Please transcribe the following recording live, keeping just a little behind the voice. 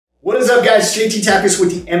What is up, guys? JT Tapias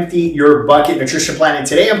with the Empty Your Bucket Nutrition Plan, and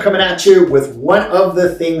today I'm coming at you with one of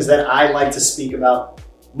the things that I like to speak about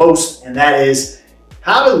most, and that is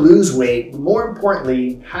how to lose weight, but more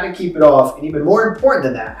importantly, how to keep it off, and even more important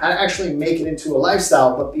than that, how to actually make it into a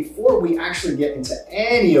lifestyle. But before we actually get into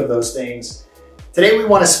any of those things, today we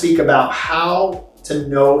want to speak about how to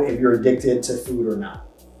know if you're addicted to food or not.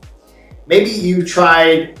 Maybe you've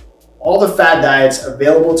tried all the fad diets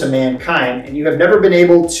available to mankind and you have never been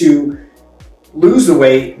able to lose the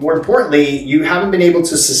weight. More importantly, you haven't been able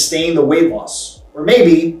to sustain the weight loss. Or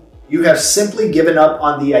maybe you have simply given up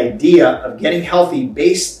on the idea of getting healthy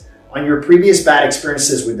based on your previous bad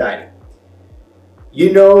experiences with dieting.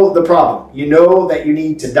 You know the problem. You know that you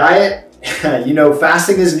need to diet. You know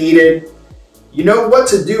fasting is needed. You know what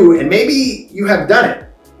to do, and maybe you have done it.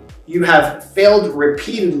 You have failed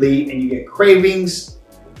repeatedly and you get cravings.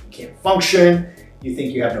 Can't function, you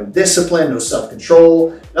think you have no discipline, no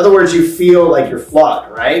self-control. In other words, you feel like you're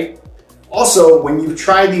flawed, right? Also, when you've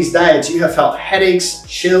tried these diets, you have felt headaches,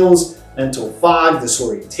 chills, mental fog,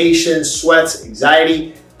 disorientation, sweats,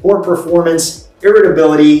 anxiety, poor performance,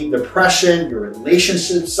 irritability, depression, your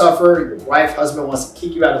relationships suffer, your wife, husband wants to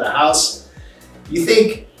kick you out of the house. You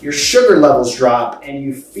think your sugar levels drop and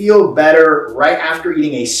you feel better right after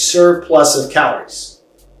eating a surplus of calories.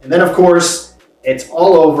 And then of course, it's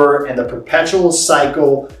all over and the perpetual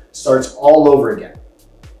cycle starts all over again.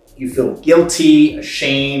 You feel guilty,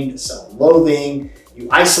 ashamed, self-loathing, you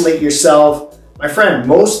isolate yourself. My friend,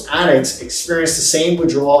 most addicts experience the same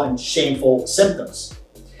withdrawal and shameful symptoms.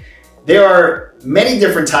 There are many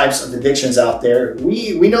different types of addictions out there.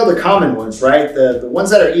 We know the common ones, right? The ones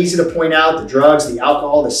that are easy to point out, the drugs, the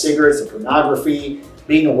alcohol, the cigarettes, the pornography,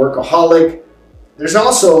 being a workaholic. There's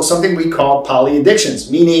also something we call polyaddictions,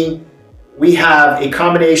 meaning we have a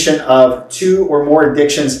combination of two or more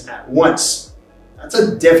addictions at once. That's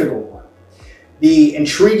a difficult one. The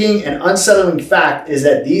intriguing and unsettling fact is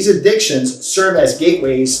that these addictions serve as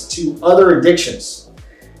gateways to other addictions.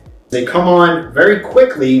 They come on very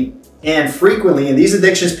quickly and frequently, and these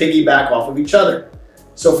addictions piggyback off of each other.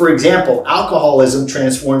 So for example, alcoholism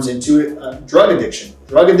transforms into a drug addiction.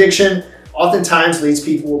 Drug addiction oftentimes leads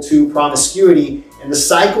people to promiscuity, and the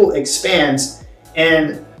cycle expands,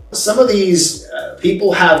 and some of these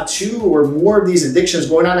people have two or more of these addictions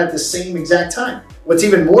going on at the same exact time. What's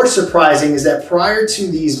even more surprising is that prior to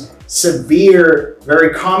these severe,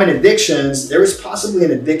 very common addictions, there is possibly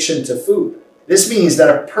an addiction to food. This means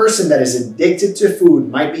that a person that is addicted to food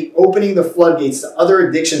might be opening the floodgates to other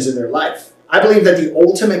addictions in their life. I believe that the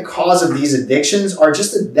ultimate cause of these addictions are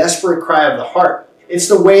just a desperate cry of the heart. It's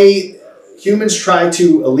the way humans try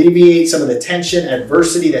to alleviate some of the tension,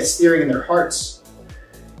 adversity that's steering in their hearts.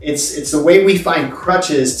 It's the way we find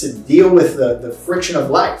crutches to deal with the friction of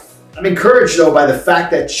life. I'm encouraged though by the fact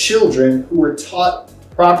that children who were taught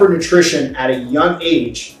proper nutrition at a young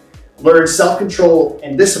age learn self-control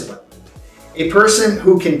and discipline. A person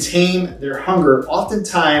who can tame their hunger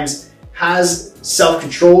oftentimes has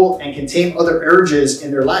self-control and can tame other urges in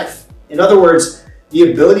their life. In other words,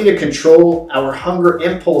 the ability to control our hunger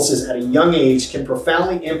impulses at a young age can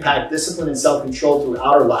profoundly impact discipline and self-control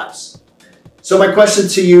throughout our lives. So my question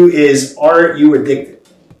to you is, are you addicted?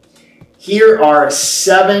 Here are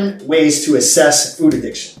 7 ways to assess food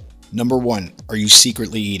addiction. Number 1, are you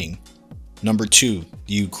secretly eating? Number 2,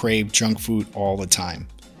 do you crave junk food all the time?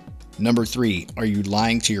 Number 3, are you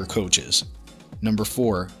lying to your coaches? Number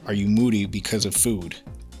 4, are you moody because of food?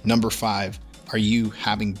 Number 5, are you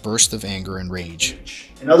having bursts of anger and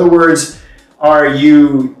rage? In other words, are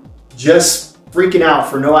you just freaking out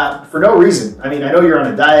for no reason? I mean, I know you're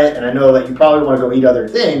on a diet and I know that you probably want to go eat other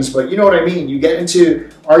things, but you know what I mean? You get into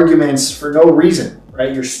arguments for no reason,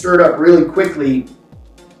 right? You're stirred up really quickly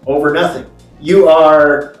over nothing. You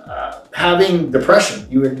are having depression.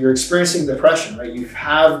 You're experiencing depression, right? You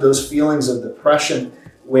have those feelings of depression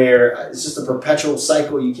where it's just a perpetual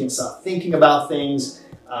cycle. You can't stop thinking about things.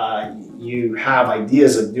 You have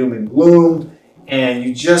ideas of doom and gloom, and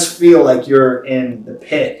you just feel like you're in the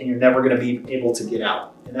pit and you're never going to be able to get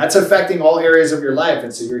out. And that's affecting all areas of your life.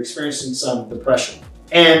 And so you're experiencing some depression.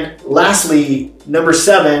 And lastly, number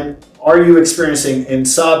 7, are you experiencing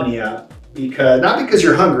insomnia? Not because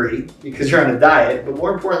you're hungry, because you're on a diet, but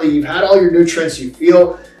more importantly, you've had all your nutrients, you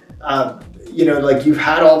feel, like you've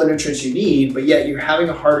had all the nutrients you need, but yet you're having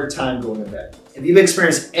a harder time going to bed. If you've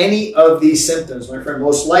experienced any of these symptoms, my friend,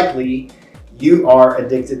 most likely you are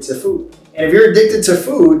addicted to food. And if you're addicted to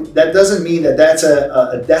food, that doesn't mean that that's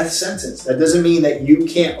a death sentence. That doesn't mean that you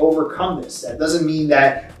can't overcome this. That doesn't mean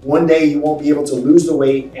that one day you won't be able to lose the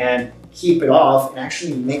weight and keep it off and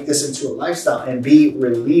actually make this into a lifestyle and be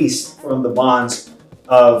released from the bonds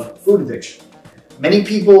of food addiction. Many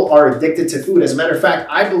people are addicted to food. As a matter of fact,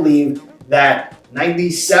 I believe that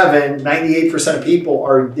 98% of people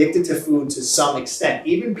are addicted to food to some extent,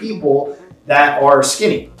 even people that are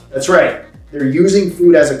skinny. That's right. They're using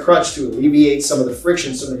food as a crutch to alleviate some of the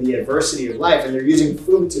friction, some of the adversity of life, and they're using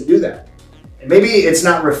food to do that. And maybe it's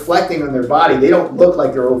not reflecting on their body. They don't look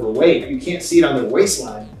like they're overweight. You can't see it on their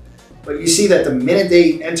waistline, but you see that the minute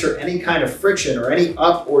they enter any kind of friction or any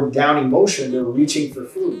up or down emotion, they're reaching for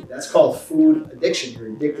food. That's called food addiction.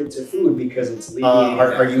 You're addicted to food because it's alleviating.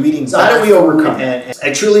 Are you eating? So how do we overcome it? And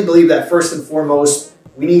I truly believe that first and foremost,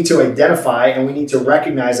 we need to identify and we need to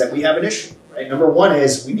recognize that we have an issue. Right? Number one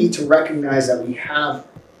is we need to recognize that we have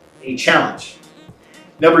a challenge.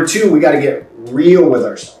 Number two, we got to get real with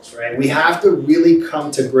ourselves, right? We have to really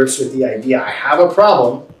come to grips with the idea, I have a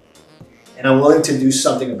problem and I'm willing to do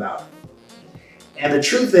something about it. And the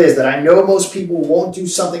truth is that I know most people won't do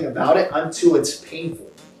something about it until it's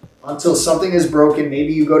painful, until something is broken.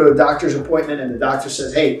 Maybe you go to a doctor's appointment and the doctor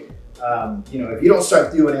says, hey, if you don't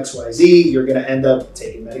start doing X, Y, Z, you're going to end up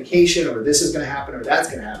taking medication, or this is going to happen, or that's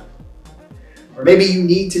going to happen. Or maybe you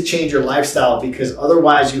need to change your lifestyle because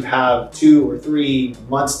otherwise you have 2 or 3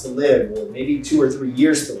 months to live, or maybe 2 or 3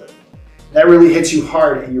 years to live. That really hits you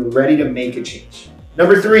hard and you're ready to make a change.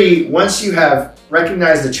 Number 3, once you have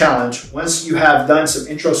recognized the challenge, once you have done some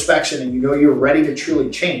introspection and you know you're ready to truly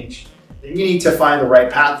change, then you need to find the right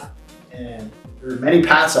path. And there are many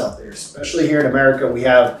paths out there, especially here in America. We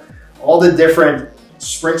have all the different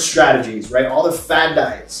sprint strategies, right? All the fad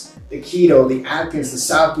diets. The keto, the Atkins, the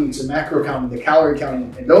South Beach, the macro counting, the calorie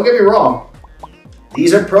counting. And don't get me wrong,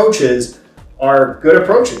 these approaches are good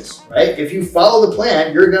approaches, right? If you follow the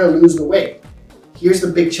plan, you're gonna lose the weight. Here's the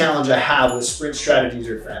big challenge I have with sprint strategies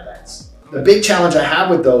or fad diets. The big challenge I have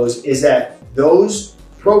with those is that those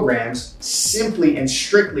programs simply and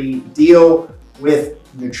strictly deal with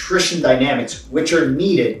nutrition dynamics, which are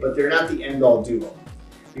needed, but they're not the end all do all.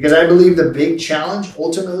 Because I believe the big challenge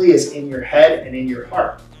ultimately is in your head and in your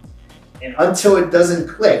heart. And until it doesn't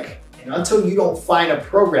click, and until you don't find a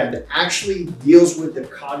program that actually deals with the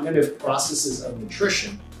cognitive processes of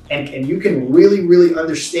nutrition, and you can really, really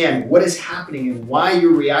understand what is happening and why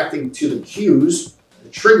you're reacting to the cues, the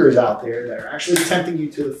triggers out there that are actually tempting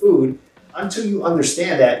you to the food, until you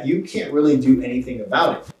understand that, you can't really do anything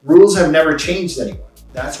about it. Rules have never changed anyone.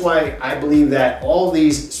 That's why I believe that all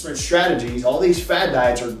these sprint strategies, all these fad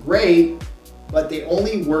diets are great, but they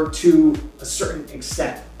only work to a certain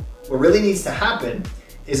extent. What really needs to happen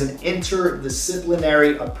is an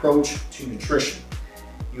interdisciplinary approach to nutrition.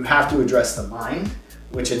 You have to address the mind,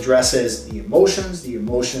 which addresses the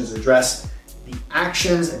emotions address the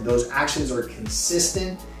actions, and those actions are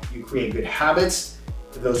consistent. You create good habits.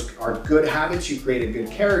 If those are good habits, you create a good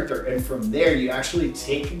character, and from there you actually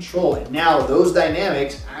take control. And now those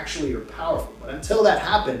dynamics actually are powerful. But until that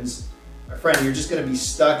happens, my friend, you're just gonna be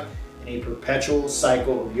stuck in a perpetual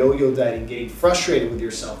cycle of yo-yo dieting, getting frustrated with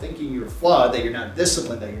yourself, thinking you're flawed, that you're not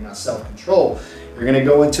disciplined, that you're not self-controlled. You're gonna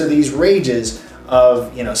go into these rages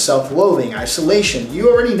of self-loathing, isolation. You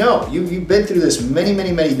already know. You've been through this many,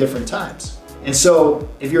 many, many different times. And so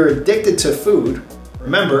if you're addicted to food,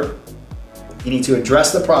 remember, you need to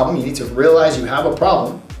address the problem. You need to realize you have a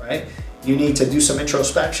problem, right? You need to do some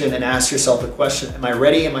introspection and ask yourself the question, am I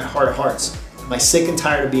ready in my heart of hearts? Am I sick and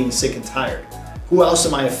tired of being sick and tired? Who else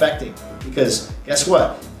am I affecting? Because guess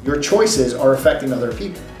what? Your choices are affecting other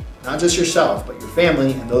people, not just yourself, but your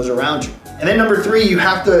family and those around you. And then number 3, you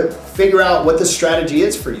have to figure out what the strategy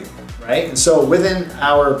is for you, right? And so within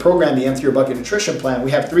our program, the Empty Your Bucket Nutrition Plan,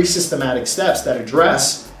 we have 3 systematic steps that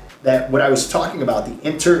address what I was talking about, the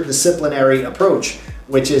interdisciplinary approach,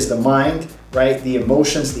 which is the mind, right? The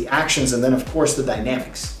emotions, the actions, and then of course the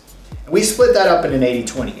dynamics. We split that up in an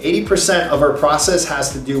 80-20. 80% of our process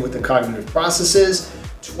has to do with the cognitive processes.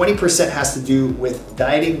 20% has to do with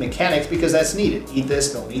dieting mechanics because that's needed. Eat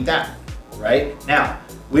this, don't eat that, right? Now,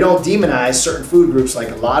 we don't demonize certain food groups like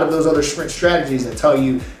a lot of those other sprint strategies that tell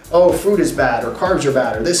you, oh, fruit is bad or carbs are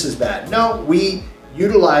bad or this is bad. No, we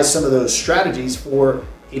utilize some of those strategies for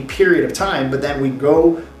a period of time, but then we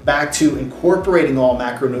go back to incorporating all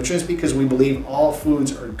macronutrients because we believe all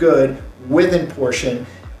foods are good within portion,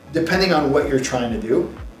 depending on what you're trying to do,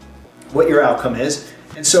 what your outcome is.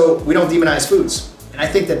 And so we don't demonize foods. And I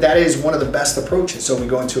think that that is one of the best approaches. So we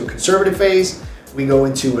go into a conservative phase, we go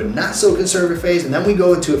into a not so conservative phase, and then we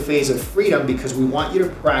go into a phase of freedom because we want you to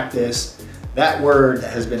practice that word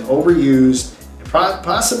that has been overused and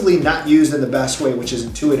possibly not used in the best way, which is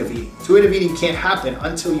intuitive eating. Intuitive eating can't happen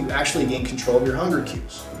until you actually gain control of your hunger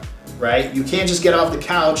cues, right? You can't just get off the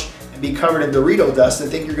couch and be covered in Dorito dust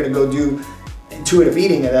and think you're gonna go do intuitive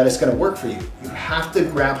eating and that it's going to work for you. You have to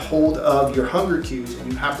grab hold of your hunger cues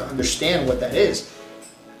and you have to understand what that is.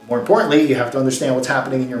 More importantly, you have to understand what's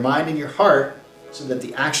happening in your mind and your heart so that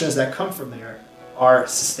the actions that come from there are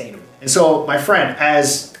sustainable. And so, my friend,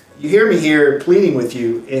 as you hear me here pleading with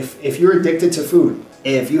you, if you're addicted to food,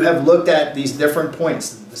 if you have looked at these different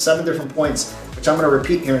points, the 7 different points, which I'm going to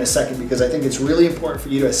repeat here in a second because I think it's really important for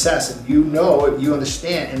you to assess and you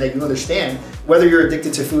understand, and that you understand whether you're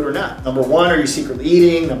addicted to food or not. Number 1, are you secretly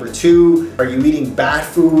eating? Number 2, are you eating bad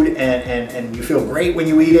food and you feel great when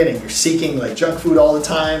you eat it and you're seeking like junk food all the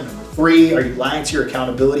time? Number 3, are you lying to your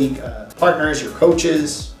accountability partners, your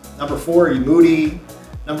coaches? Number 4, are you moody?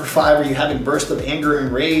 Number 5, are you having bursts of anger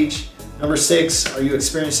and rage? Number 6, are you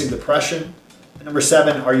experiencing depression? And number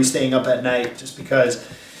 7, are you staying up at night just because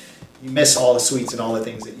you miss all the sweets and all the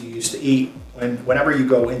things that you used to eat whenever you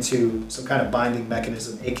go into some kind of binding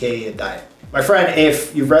mechanism, aka a diet? My friend,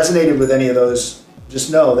 if you've resonated with any of those,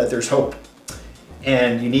 just know that there's hope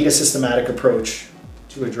and you need a systematic approach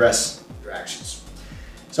to address your actions.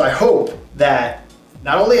 So I hope that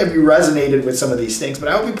not only have you resonated with some of these things, but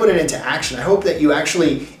I hope you put it into action. I hope that you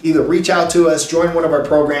actually either reach out to us, join one of our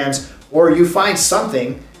programs, or you find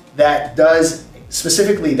something that does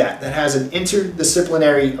specifically that has an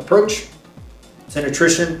interdisciplinary approach to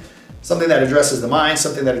nutrition, something that addresses the mind,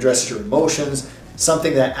 something that addresses your emotions,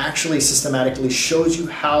 something that actually systematically shows you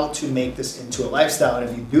how to make this into a lifestyle. And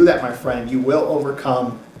if you do that, my friend, you will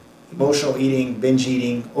overcome emotional eating, binge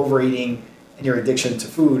eating, overeating, and your addiction to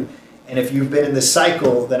food. And if you've been in this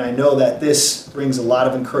cycle, then I know that this brings a lot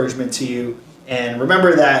of encouragement to you. And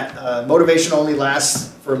remember that motivation only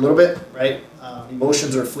lasts for a little bit, right?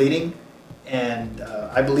 Emotions are fleeting. And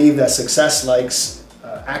I believe that success likes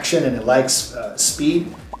action and it likes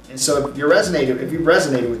speed. And so if you've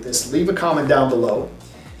resonated with this, leave a comment down below.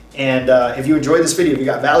 And if you enjoyed this video, if you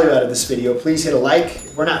got value out of this video, please hit a like.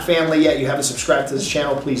 If we're not family yet, you haven't subscribed to this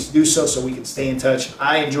channel, please do so we can stay in touch.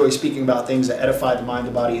 I enjoy speaking about things that edify the mind,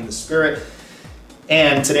 the body, and the spirit.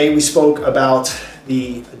 And today we spoke about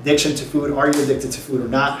the addiction to food. Are you addicted to food or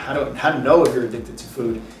not? How to know if you're addicted to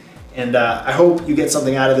food. And I hope you get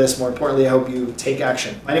something out of this. More importantly, I hope you take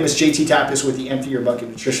action. My name is JT Tapias with the Empty Your Bucket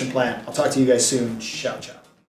Nutrition Plan. I'll talk to you guys soon. Ciao, ciao.